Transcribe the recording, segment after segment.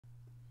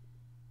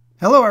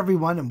Hello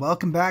everyone and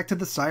welcome back to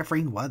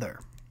Deciphering Weather.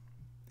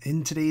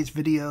 In today's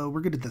video, we're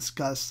going to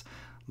discuss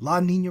La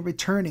Nina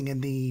returning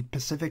in the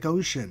Pacific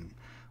Ocean.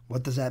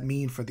 What does that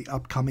mean for the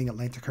upcoming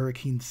Atlantic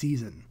hurricane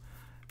season?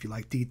 If you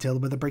like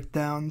detailed weather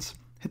breakdowns,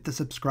 hit the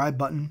subscribe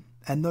button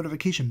and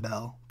notification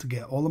bell to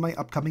get all of my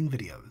upcoming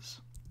videos.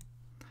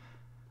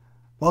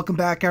 Welcome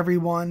back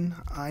everyone.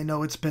 I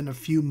know it's been a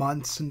few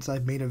months since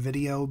I've made a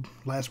video,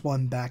 last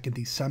one back in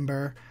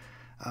December.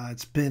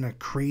 It's been a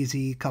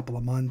crazy couple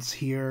of months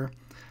here.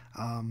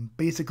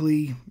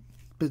 Basically,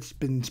 it's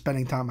been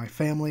spending time with my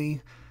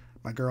family.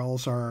 My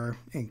girls are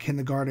in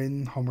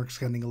kindergarten. Homework's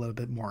getting a little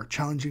bit more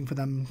challenging for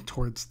them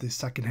towards the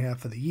second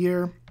half of the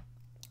year.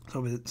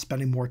 So we're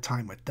spending more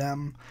time with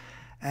them.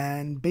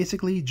 And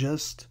basically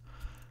just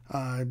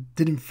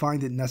didn't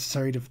find it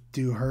necessary to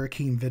do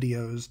hurricane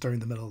videos during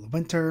the middle of the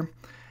winter.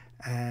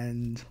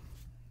 And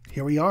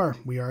here we are.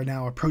 We are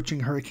now approaching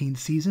hurricane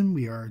season.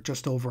 We are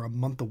just over a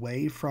month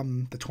away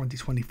from the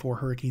 2024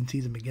 hurricane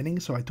season beginning.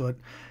 So I thought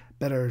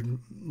better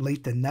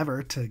late than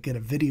never to get a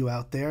video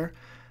out there.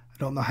 I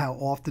don't know how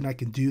often I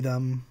can do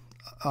them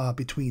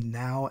between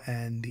now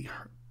and the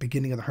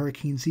beginning of the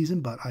hurricane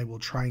season, but I will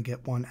try and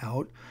get one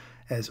out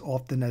as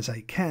often as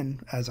I can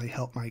as I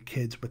help my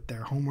kids with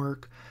their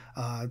homework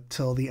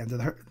till the end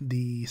of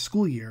the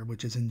school year,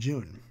 which is in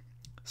June.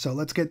 So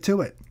let's get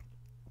to it.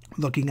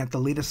 Looking at the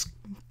latest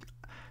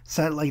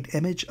satellite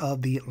image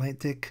of the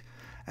Atlantic,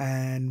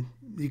 and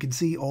you can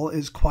see all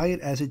is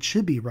quiet as it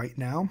should be right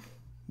now.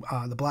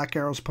 The black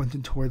arrows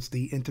pointing towards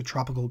the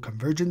intertropical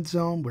convergence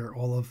zone where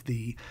all of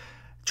the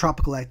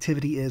tropical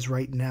activity is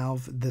right now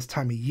this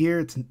time of year.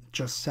 It's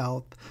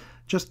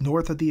just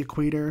north of the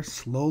equator,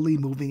 slowly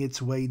moving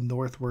its way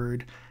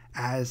northward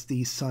as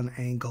the sun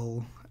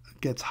angle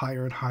gets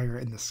higher and higher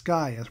in the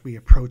sky as we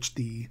approach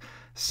the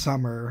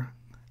summer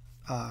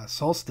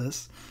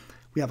solstice.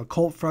 We have a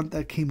cold front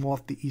that came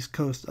off the east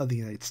coast of the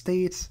United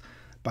States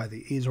by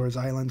the Azores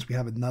Islands. We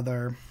have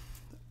another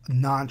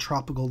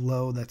non-tropical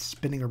low that's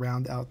spinning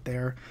around out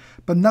there,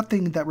 but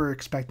nothing that we're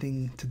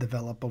expecting to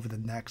develop over the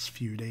next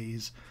few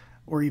days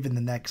or even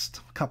the next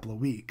couple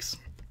of weeks.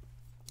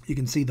 You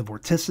can see the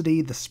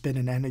vorticity, the spin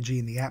and energy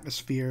in the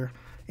atmosphere,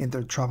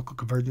 intertropical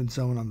convergence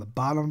zone on the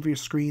bottom of your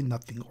screen,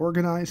 nothing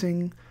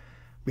organizing.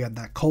 We have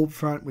that cold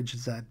front, which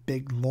is that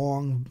big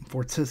long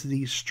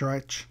vorticity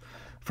stretch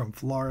from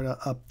Florida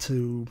up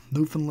to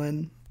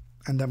Newfoundland,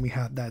 and then we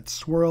have that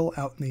swirl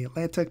out in the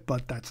Atlantic,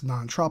 but that's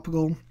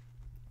non-tropical.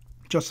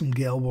 Just some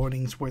gale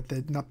warnings with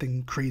it,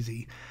 nothing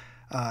crazy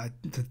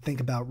to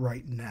think about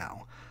right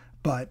now.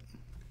 But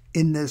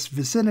in this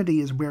vicinity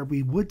is where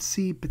we would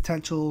see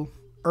potential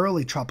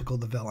early tropical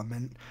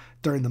development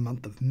during the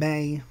month of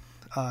May.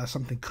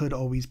 Something could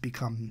always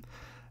become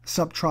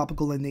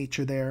subtropical in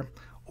nature there,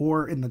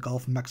 or in the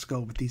Gulf of Mexico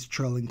with these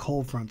trailing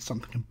cold fronts,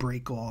 something can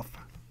break off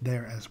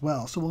there as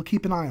well. So we'll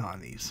keep an eye on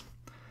these.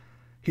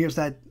 Here's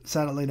that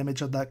satellite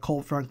image of that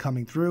cold front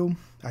coming through.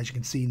 As you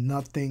can see,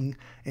 nothing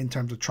in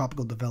terms of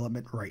tropical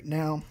development right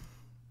now.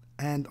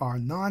 And our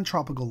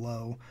non-tropical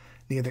low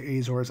near the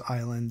Azores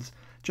Islands,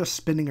 just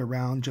spinning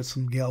around, just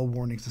some gale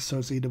warnings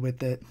associated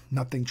with it.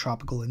 Nothing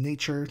tropical in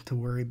nature to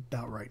worry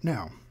about right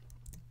now.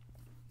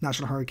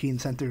 National Hurricane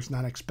Center is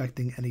not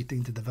expecting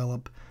anything to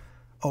develop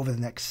over the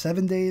next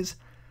 7 days.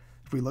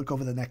 If we look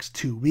over the next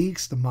 2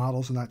 weeks, the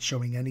models are not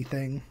showing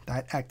anything.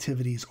 That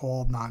activity is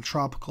all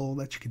non-tropical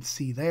that you can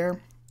see there.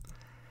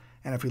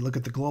 And if we look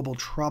at the global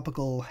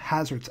tropical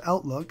hazards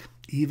outlook,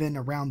 even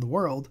around the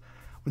world,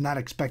 we're not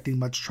expecting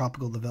much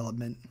tropical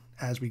development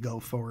as we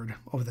go forward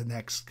over the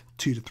next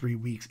 2 to 3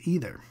 weeks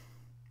either.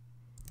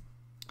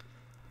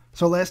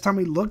 So last time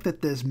we looked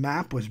at this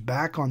map was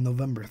back on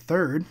November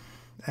 3rd,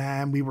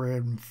 and we were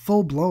in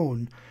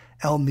full-blown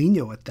El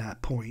Nino at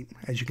that point.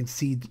 As you can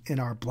see in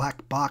our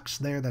black box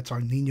there, that's our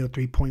Nino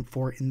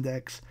 3.4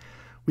 index.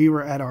 We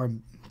were at our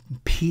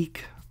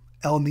peak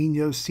El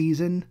Nino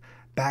season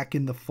back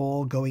in the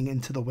fall going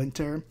into the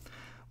winter.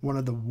 One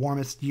of the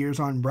warmest years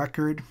on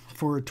record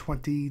for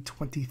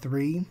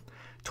 2023.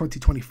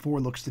 2024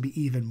 looks to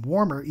be even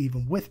warmer,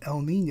 even with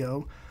El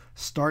Nino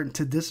starting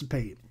to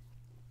dissipate.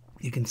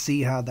 You can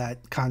see how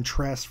that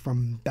contrasts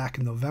from back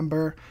in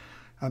November.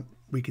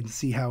 We can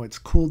see how it's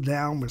cooled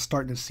down. We're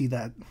starting to see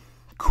that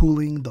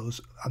cooling, those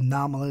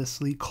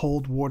anomalously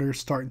cold waters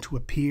starting to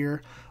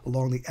appear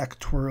along the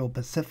equatorial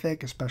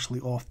Pacific, especially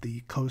off the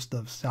coast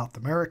of South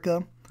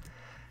America.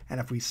 And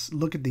if we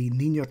look at the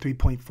Nino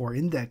 3.4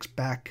 index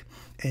back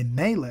in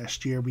May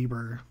last year, we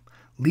were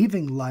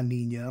leaving La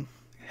Nina,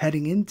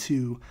 heading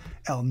into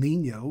El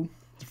Nino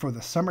for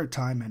the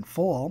summertime and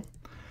fall.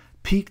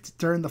 Peaked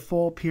during the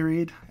fall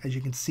period, as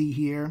you can see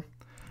here.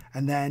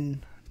 And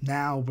then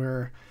now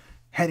we're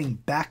heading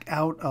back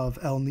out of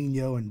El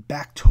Nino and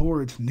back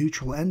towards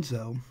neutral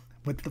Enzo,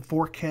 with the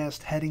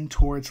forecast heading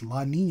towards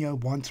La Nina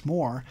once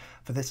more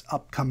for this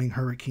upcoming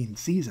hurricane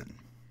season.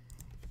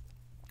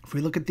 If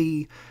we look at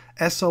the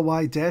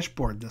SOI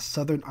dashboard, the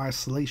Southern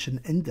Oscillation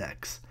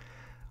Index,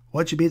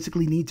 what you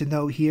basically need to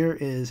know here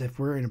is if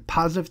we're in a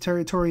positive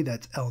territory,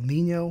 that's El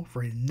Nino. If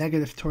we're in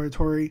negative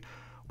territory,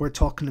 we're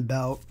talking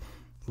about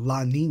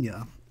La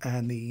Nina,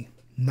 and the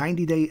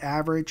 90-day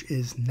average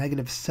is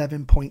negative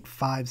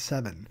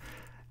 7.57.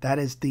 That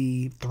is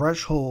the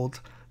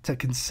threshold to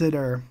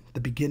consider the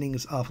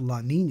beginnings of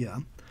La Nina.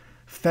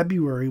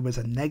 February was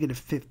a negative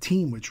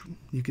 15, which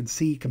you can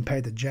see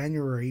compared to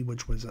January,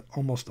 which was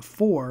almost a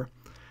 4.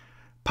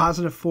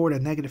 Positive 4 to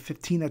negative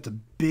 15, that's a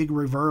big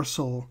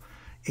reversal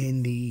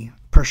in the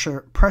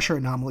pressure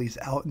anomalies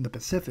out in the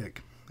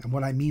Pacific. And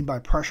what I mean by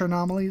pressure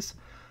anomalies,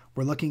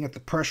 we're looking at the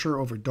pressure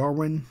over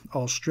Darwin,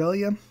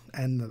 Australia,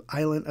 and the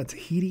island of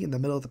Tahiti in the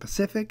middle of the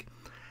Pacific.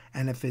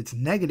 And if it's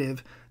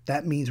negative,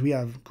 that means we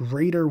have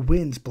greater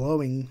winds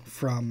blowing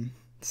from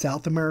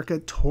South America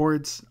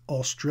towards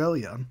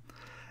Australia.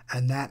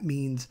 And that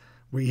means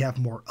we have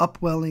more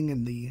upwelling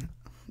in the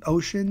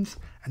oceans,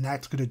 and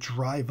that's going to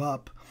drive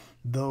up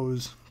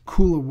those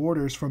cooler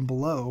waters from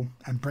below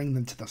and bring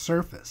them to the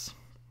surface.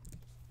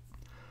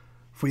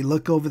 If we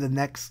look over the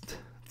next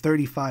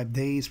 35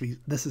 days,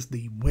 this is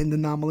the wind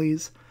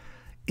anomalies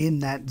in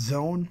that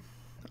zone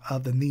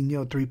of the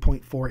Niño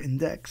 3.4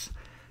 index.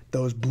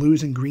 Those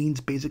blues and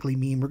greens basically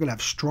mean we're going to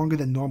have stronger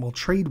than normal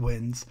trade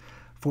winds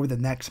for the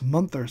next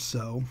month or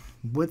so,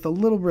 with a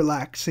little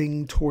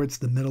relaxing towards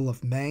the middle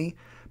of May,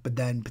 but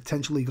then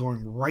potentially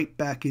going right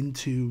back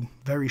into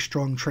very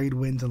strong trade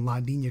winds and La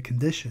Nina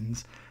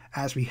conditions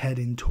as we head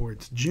in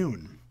towards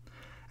June.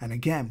 And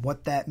again,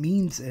 what that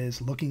means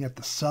is looking at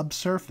the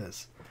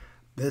subsurface.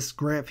 This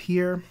graph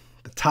here,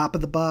 the top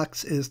of the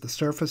box is the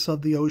surface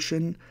of the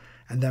ocean,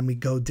 and then we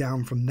go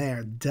down from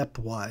there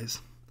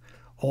depth-wise.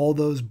 All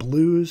those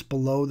blues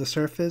below the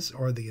surface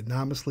are the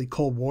anomalously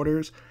cold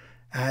waters.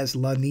 As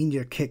La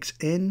Nina kicks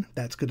in,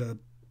 that's going to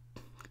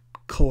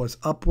cause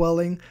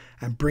upwelling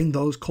and bring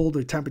those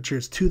colder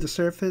temperatures to the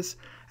surface,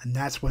 and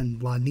that's when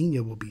La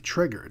Nina will be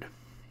triggered.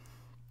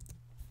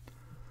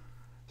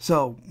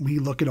 So we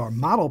look at our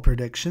model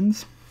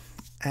predictions,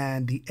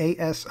 and the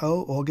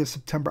ASO, August,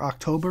 September,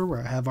 October,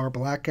 where I have our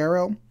black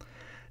arrow,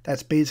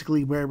 that's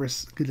basically where we're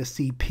going to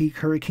see peak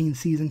hurricane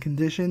season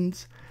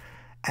conditions,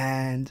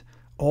 and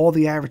all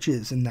the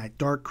averages in that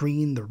dark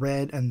green, the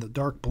red, and the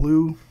dark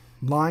blue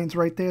lines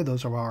right there,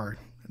 those are our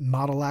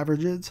model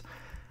averages.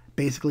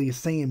 Basically is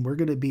saying we're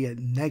going to be at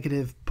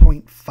negative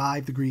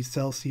 0.5 degrees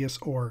Celsius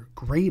or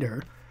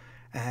greater,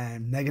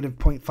 and negative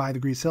 0.5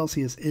 degrees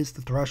Celsius is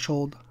the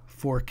threshold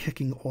for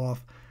kicking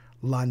off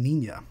La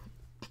Nina.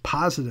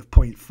 Positive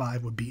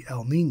 0.5 would be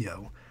El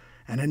Nino,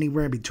 and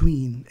anywhere in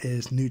between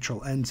is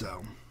neutral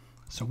Enzo.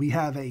 So we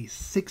have a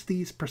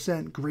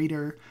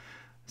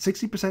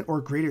 60%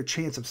 or greater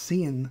chance of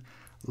seeing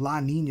La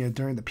Nina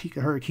during the peak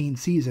of hurricane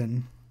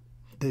season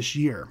this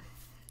year.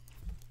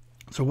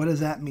 So what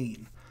does that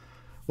mean?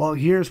 Well,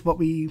 here's what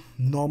we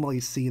normally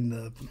see in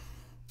the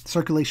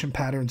circulation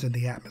patterns in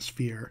the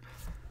atmosphere.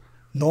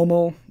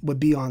 Normal would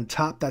be on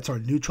top. That's our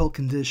neutral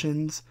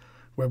conditions,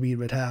 where we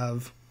would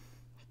have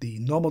the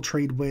normal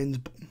trade winds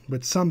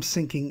with some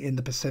sinking in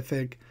the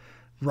Pacific,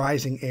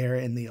 rising air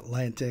in the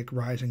Atlantic,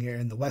 rising air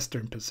in the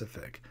Western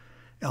Pacific.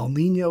 El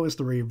Nino is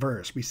the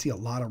reverse. We see a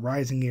lot of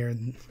rising air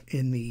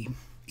in the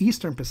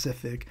Eastern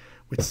Pacific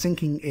with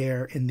sinking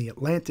air in the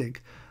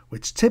Atlantic,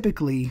 which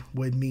typically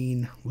would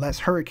mean less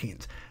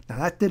hurricanes. Now,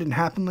 that didn't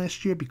happen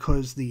last year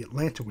because the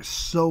Atlantic was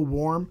so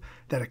warm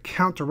that it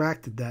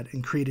counteracted that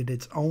and created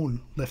its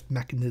own lift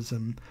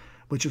mechanism,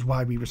 which is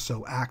why we were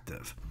so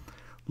active.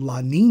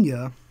 La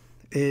Nina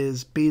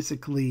is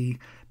basically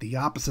the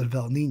opposite of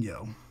El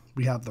Nino.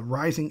 We have the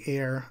rising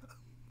air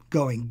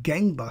going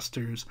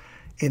gangbusters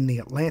in the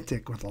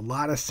Atlantic with a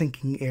lot of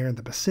sinking air in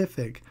the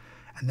Pacific,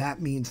 and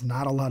that means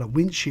not a lot of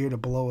wind shear to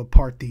blow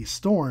apart these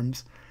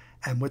storms.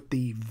 And with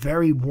the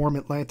very warm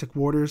Atlantic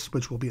waters,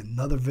 which will be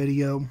another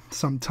video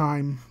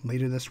sometime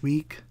later this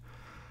week,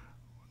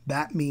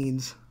 that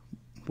means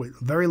with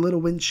very little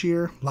wind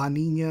shear, La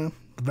Nina,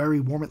 the very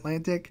warm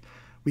Atlantic,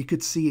 we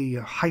could see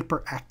a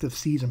hyperactive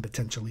season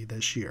potentially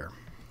this year.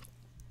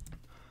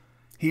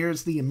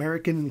 Here's the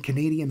American and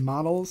Canadian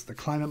models, the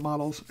climate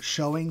models,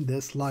 showing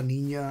this La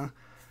Nina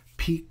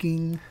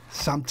peaking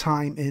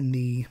sometime in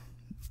the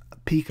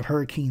peak of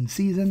hurricane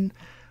season,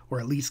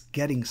 or at least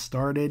getting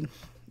started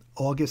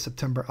August,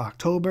 September,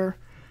 October.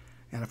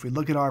 And if we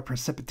look at our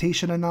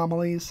precipitation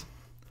anomalies,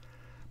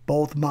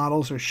 both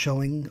models are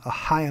showing a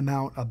high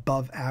amount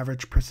above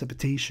average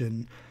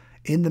precipitation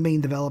in the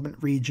main development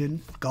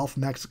region, Gulf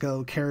of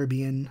Mexico,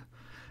 Caribbean,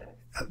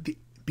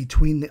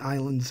 between the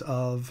islands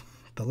of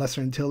the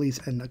Lesser Antilles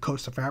and the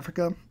coast of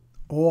Africa,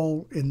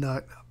 all in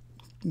the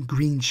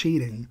green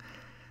shading,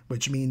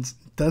 which means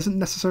doesn't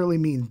necessarily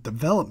mean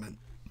development,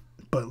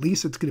 but at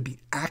least it's going to be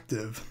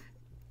active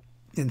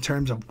in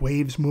terms of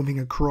waves moving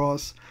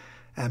across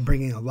and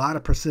bringing a lot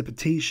of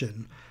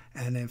precipitation.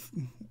 And if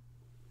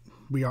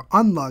we are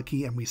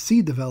unlucky and we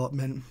see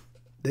development,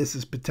 this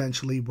is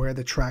potentially where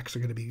the tracks are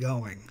going to be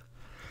going.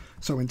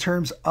 So in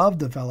terms of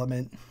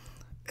development,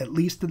 at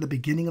least in the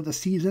beginning of the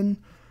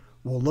season,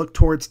 we'll look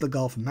towards the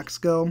Gulf of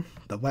Mexico,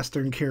 the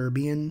Western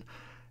Caribbean.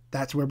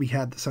 That's where we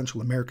had the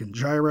Central American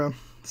gyra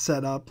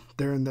set up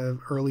during the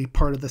early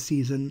part of the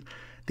season.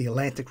 The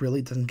Atlantic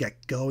really doesn't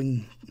get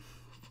going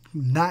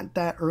not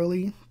that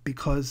early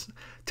because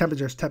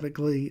temperatures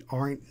typically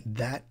aren't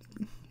that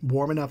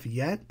warm enough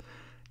yet.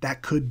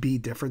 That could be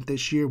different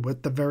this year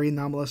with the very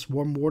anomalous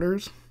warm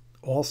waters.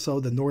 Also,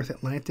 the North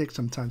Atlantic,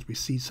 sometimes we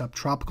see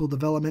subtropical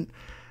development.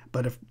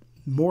 But if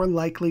more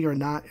likely or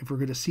not, if we're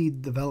going to see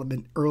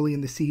development early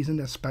in the season,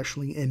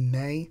 especially in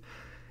May,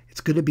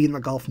 it's going to be in the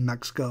Gulf of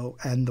Mexico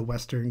and the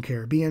Western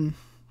Caribbean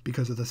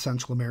because of the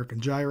Central American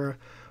gyra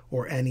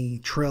or any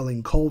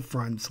trailing cold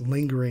fronts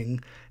lingering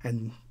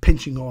and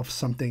pinching off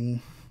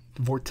something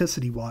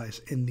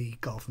vorticity-wise in the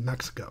Gulf of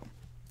Mexico.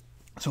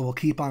 So we'll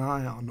keep an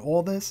eye on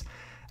all this,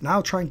 and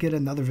I'll try and get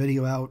another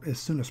video out as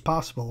soon as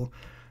possible,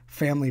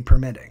 family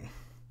permitting.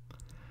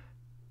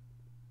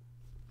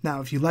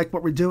 Now, if you like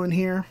what we're doing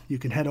here, you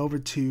can head over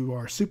to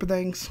our Super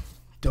Thanks,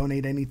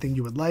 donate anything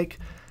you would like,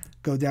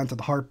 go down to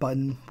the heart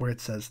button where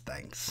it says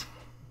thanks.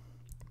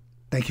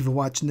 Thank you for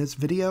watching this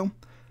video.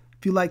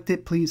 If you liked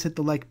it, please hit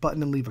the like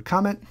button and leave a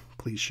comment.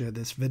 Please share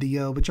this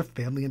video with your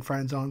family and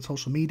friends on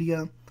social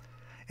media.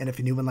 And if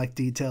you're new and like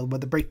detailed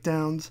weather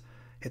breakdowns,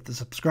 hit the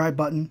subscribe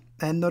button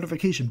and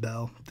notification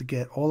bell to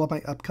get all of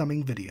my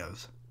upcoming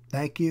videos.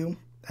 Thank you,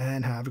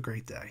 and have a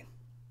great day.